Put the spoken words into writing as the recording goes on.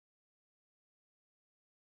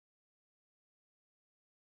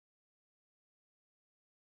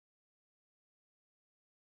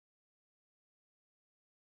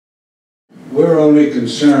we're only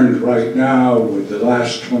concerned right now with the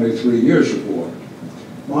last 23 years of war.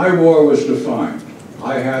 My war was defined.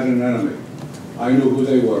 I had an enemy. I knew who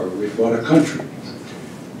they were. We fought a country.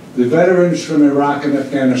 The veterans from Iraq and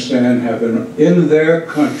Afghanistan have been in their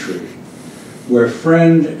country where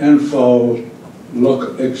friend and foe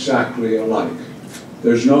look exactly alike.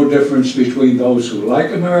 There's no difference between those who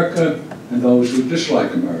like America and those who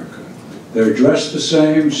dislike America. They're dressed the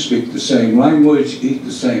same, speak the same language, eat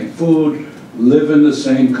the same food, live in the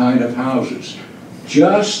same kind of houses.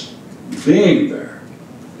 Just being there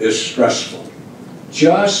is stressful.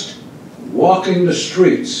 Just walking the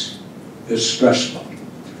streets is stressful.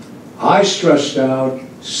 I stressed out.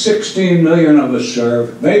 16 million of us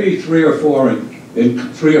served, maybe 3 or 4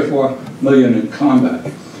 million in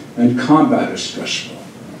combat, and combat is stressful.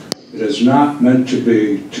 It is not meant to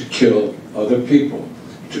be to kill other people,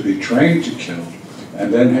 to be trained to kill,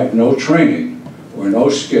 and then have no training or no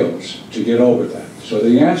skills to get over that. So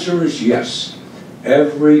the answer is yes.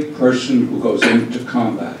 Every person who goes into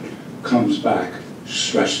combat comes back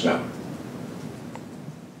stressed out.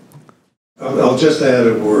 I'll just add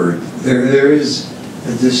a word. There is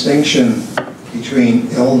a distinction between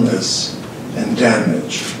illness and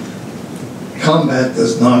damage. Combat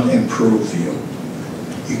does not improve you.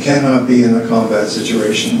 You cannot be in a combat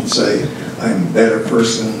situation and say, I'm a better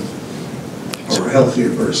person or a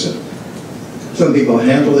healthier person. Some people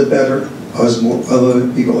handle it better,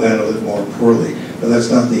 other people handle it more poorly, but that's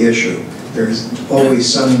not the issue. There's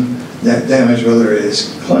always some damage, whether it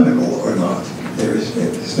is clinical or not. There is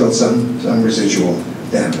still some residual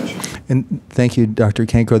damage. And thank you, Dr.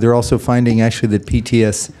 Cancro. They're also finding actually that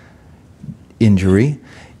PTSD injury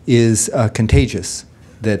is contagious,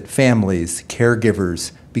 that families,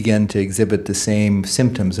 caregivers begin to exhibit the same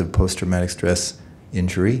symptoms of post-traumatic stress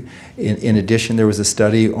injury. In addition, there was a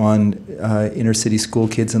study on inner-city school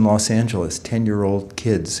kids in Los Angeles, 10-year-old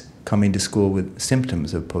kids coming to school with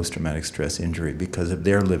symptoms of post-traumatic stress injury because of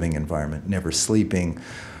their living environment, never sleeping,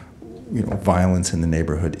 violence in the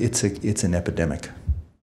neighborhood. It's an epidemic.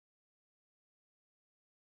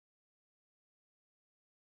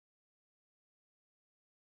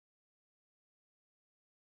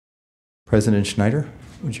 President Schneider,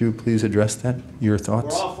 would you please address that? Your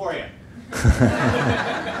thoughts? We're all for you.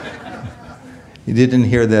 You didn't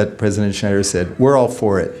hear that President Schneider said, we're all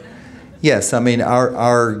for it. Yes, I mean,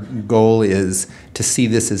 our goal is to see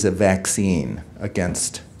this as a vaccine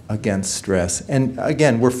against stress. And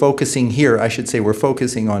again, we're focusing here, I should say, we're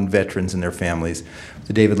focusing on veterans and their families.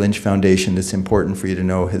 The David Lynch Foundation, it's important for you to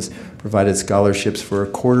know, has provided scholarships for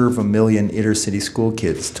 250,000 inner-city school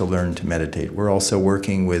kids to learn to meditate. We're also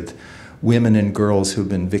working with women and girls who've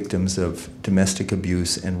been victims of domestic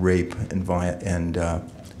abuse and rape and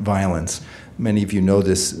violence. Many of you know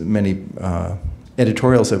this. Many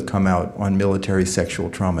editorials have come out on military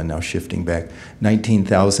sexual trauma, now shifting back.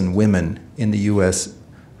 19,000 women in the U.S.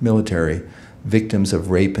 military victims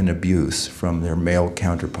of rape and abuse from their male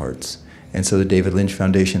counterparts. And so the David Lynch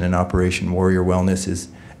Foundation and Operation Warrior Wellness is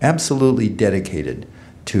absolutely dedicated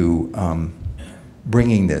to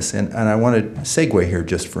bringing this. And I want to segue here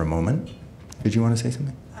just for a moment. Did you want to say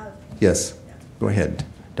something? Yes. Go ahead,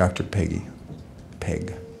 Dr. Peg.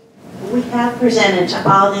 We have presented to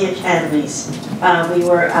all the academies.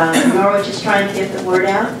 Norwich is trying to get the word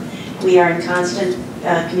out. We are in constant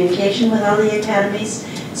communication with all the academies,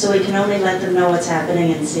 so we can only let them know what's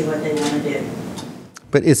happening and see what they want to do.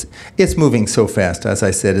 But it's moving so fast, as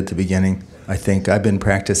I said at the beginning. I think I've been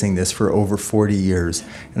practicing this for over 40 years,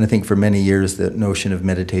 and I think for many years the notion of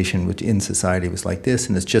meditation which in society was like this,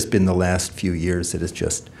 and it's just been the last few years that it's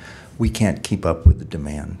just, we can't keep up with the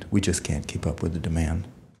demand. We just can't keep up with the demand.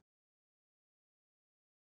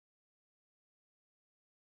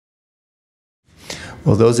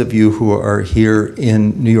 Well, those of you who are here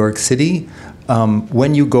in New York City,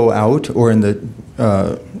 when you go out, or in the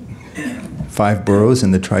 5 boroughs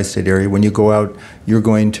in the tri-state area, when you go out, you're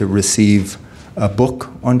going to receive a book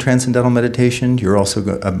on Transcendental Meditation. You're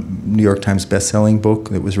also a New York Times best-selling book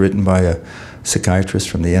that was written by a psychiatrist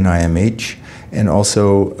from the NIMH, and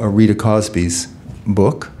also Rita Cosby's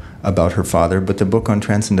book about her father. But the book on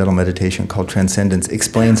Transcendental Meditation, called Transcendence,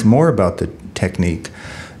 explains more about the technique.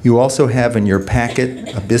 You also have in your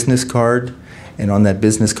packet a business card, and on that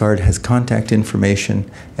business card has contact information,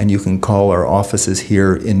 and you can call our offices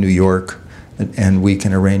here in New York, and we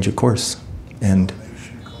can arrange a course. And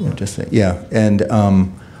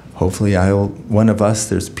hopefully one of us,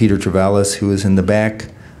 there's Peter Travalis, who is in the back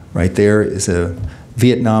right there, is a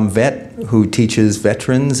Vietnam vet who teaches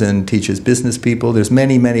veterans and teaches business people. There's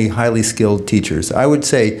many, many highly skilled teachers. I would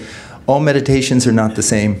say all meditations are not the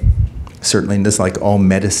same. Certainly, just like all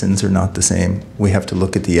medicines are not the same, we have to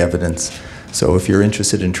look at the evidence. So if you're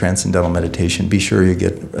interested in Transcendental Meditation, be sure you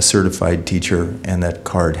get a certified teacher, and that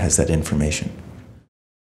card has that information.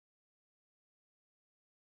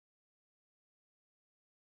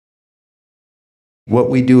 What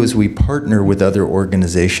we do is we partner with other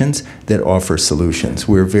organizations that offer solutions.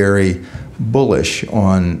 We're very bullish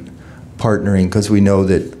on partnering because we know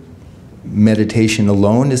that meditation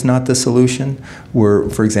alone is not the solution.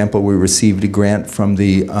 For example, we received a grant from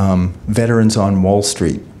the Veterans on Wall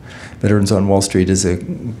Street. Veterans on Wall Street is a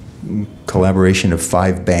collaboration of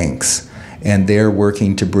 5 banks, and they're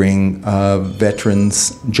working to bring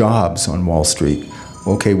veterans jobs on Wall Street.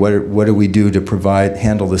 Okay, what do we do to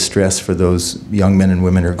handle the stress for those young men and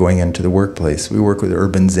women who are going into the workplace? We work with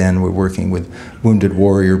Urban Zen, we're working with Wounded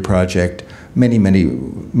Warrior Project,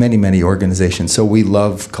 many organizations, so we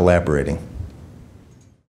love collaborating.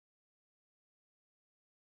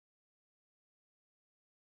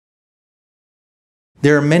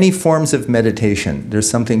 There are many forms of meditation. There's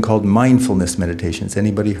something called mindfulness meditation. Has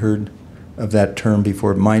anybody heard of that term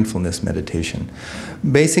before? Mindfulness meditation.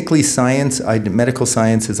 Basically, medical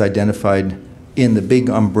science has identified in the big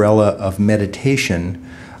umbrella of meditation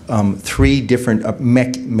 3 different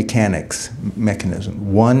mechanisms.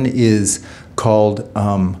 One is called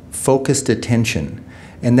focused attention,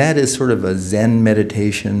 and that is sort of a Zen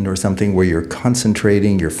meditation or something where you're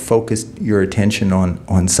concentrating, you're focused your attention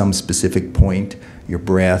on some specific point, your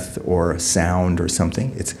breath or sound or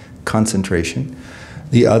something. It's concentration.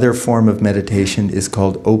 The other form of meditation is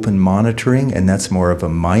called open monitoring, and that's more of a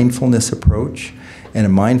mindfulness approach. And a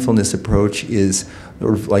mindfulness approach is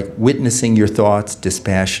sort of like witnessing your thoughts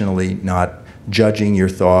dispassionately, not judging your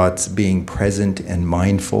thoughts, being present and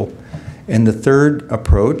mindful. And the third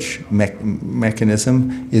approach,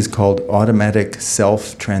 mechanism, is called automatic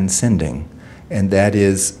self-transcending, and that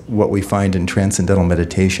is what we find in Transcendental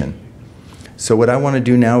Meditation. So what I want to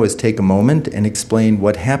do now is take a moment and explain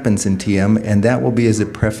what happens in TM, and that will be as a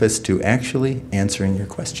preface to actually answering your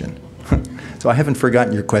question. So I haven't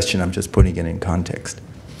forgotten your question, I'm just putting it in context.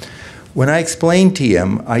 When I explain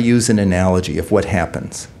TM, I use an analogy of what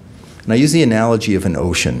happens. And I use the analogy of an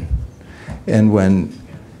ocean. And when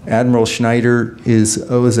Admiral Schneider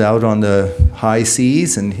was out on the high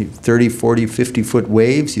seas and 30, 40, 50-foot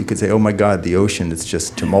waves, you could say, oh my God, the ocean is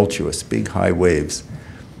just tumultuous, big high waves.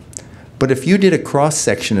 But if you did a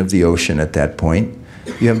cross-section of the ocean at that point,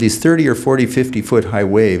 you have these 30 or 40, 50-foot high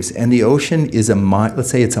waves, and the ocean is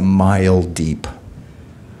let's say it's a mile deep.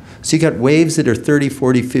 So you got waves that are 30,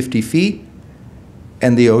 40, 50 feet,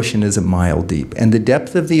 and the ocean is a mile deep. And the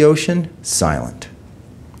depth of the ocean, silent.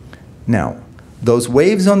 Now, those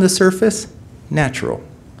waves on the surface, natural.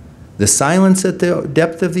 The silence at the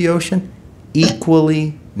depth of the ocean,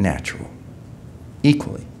 equally natural.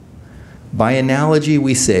 Equally. By analogy,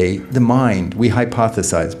 we say the mind, we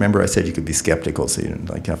hypothesize. Remember I said you could be skeptical, so you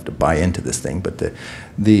don't have to buy into this thing, but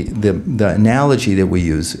the analogy that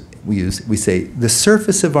we say the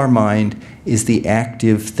surface of our mind is the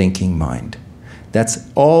active thinking mind. That's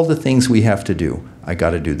all the things we have to do. I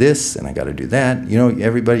got to do this, and I got to do that. You know,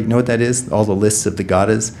 everybody know what that is? All the lists of the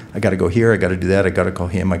goddess. I got to go here, I got to do that, I got to call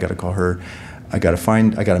him, I got to call her. I got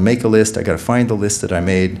to make a list, I got to find the list that I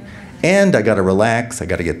made. And I got to relax, I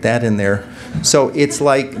got to get that in there. So it's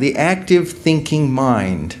like the active thinking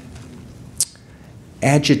mind,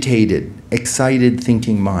 agitated, excited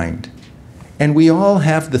thinking mind. And we all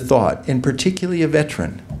have the thought, and particularly a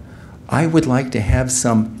veteran, I would like to have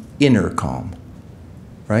some inner calm,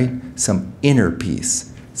 right? Some inner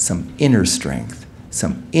peace, some inner strength,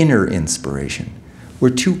 some inner inspiration. We're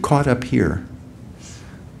too caught up here.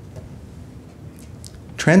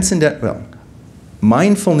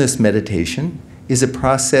 Mindfulness meditation is a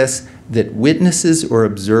process that witnesses or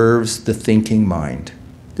observes the thinking mind.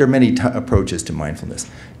 There are many approaches to mindfulness.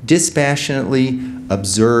 Dispassionately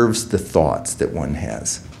observes the thoughts that one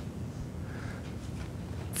has.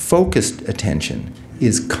 Focused attention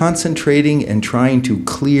is concentrating and trying to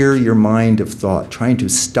clear your mind of thought, trying to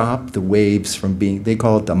stop the waves from being, they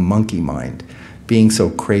call it the monkey mind, being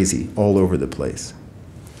so crazy all over the place.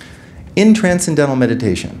 In Transcendental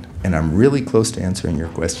Meditation, and I'm really close to answering your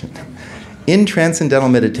question. In Transcendental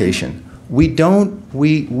Meditation,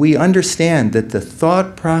 we understand that the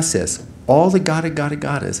thought process, all the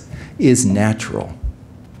gotta, is natural.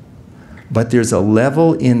 But there's a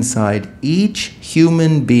level inside each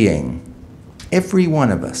human being, every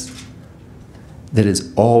one of us, that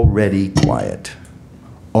is already quiet,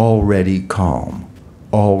 already calm,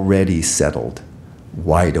 already settled,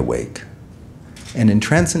 wide awake. And in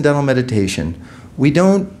Transcendental Meditation, we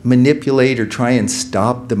don't manipulate or try and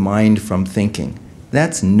stop the mind from thinking.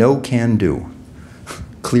 That's no can do.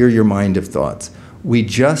 Clear your mind of thoughts. We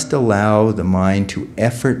just allow the mind to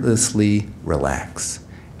effortlessly relax,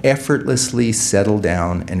 effortlessly settle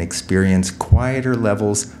down and experience quieter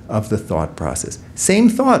levels of the thought process. Same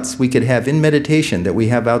thoughts we could have in meditation that we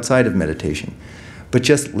have outside of meditation, but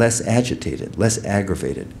just less agitated, less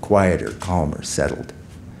aggravated, quieter, calmer, settled.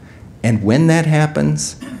 And when that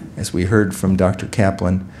happens, as we heard from Dr.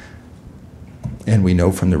 Kaplan, and we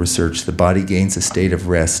know from the research, the body gains a state of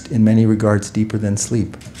rest in many regards deeper than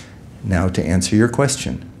sleep. Now to answer your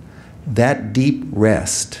question, that deep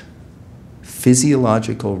rest,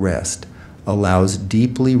 physiological rest, allows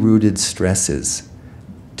deeply rooted stresses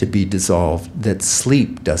to be dissolved that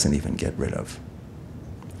sleep doesn't even get rid of.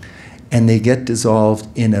 And they get dissolved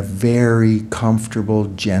in a very comfortable,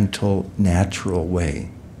 gentle, natural way.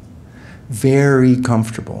 Very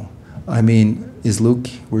comfortable. I mean, is Luke,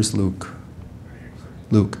 where's Luke?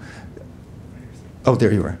 Luke. Oh,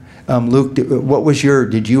 there you are. Luke, what was your,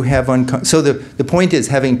 did you have, so the point is,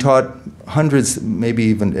 having taught hundreds, maybe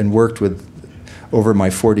even, and worked with, over my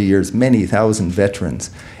 40 years, many thousand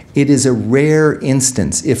veterans, it is a rare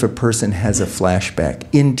instance if a person has a flashback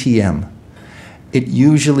in TM. It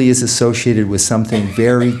usually is associated with something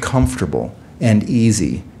very comfortable and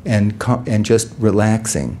easy and just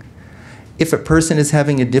relaxing. If a person is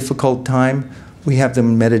having a difficult time, we have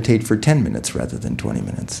them meditate for 10 minutes rather than 20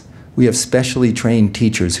 minutes. We have specially trained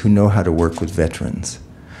teachers who know how to work with veterans.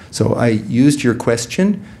 So I used your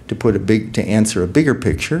question to answer a bigger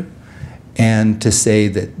picture and to say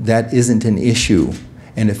that that isn't an issue.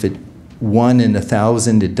 And if 1 in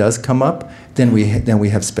 1,000 it does come up, then we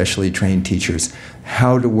have specially trained teachers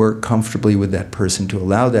how to work comfortably with that person to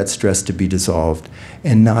allow that stress to be dissolved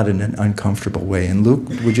and not in an uncomfortable way. And Luke,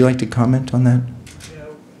 would you like to comment on that?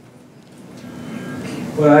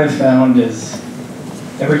 What I've found is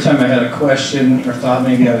every time I had a question or thought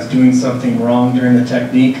maybe I was doing something wrong during the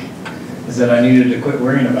technique, is that I needed to quit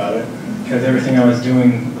worrying about it because everything I was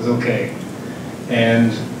doing was okay.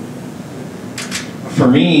 And for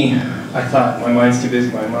me, I thought my mind's too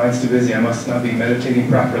busy, I must not be meditating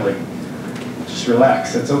properly. Just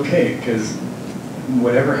relax, it's okay, because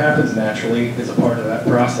whatever happens naturally is a part of that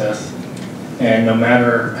process. And no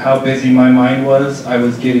matter how busy my mind was, I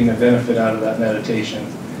was getting a benefit out of that meditation.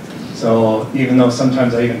 So even though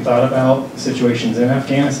sometimes I even thought about situations in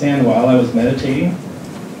Afghanistan while I was meditating,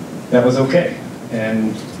 that was okay.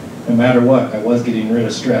 And no matter what, I was getting rid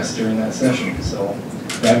of stress during that session. So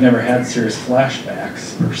I've never had serious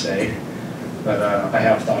flashbacks per se, but I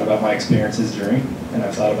have thought about my experiences during, and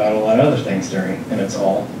I've thought about a lot of other things during, and it's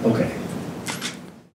all okay.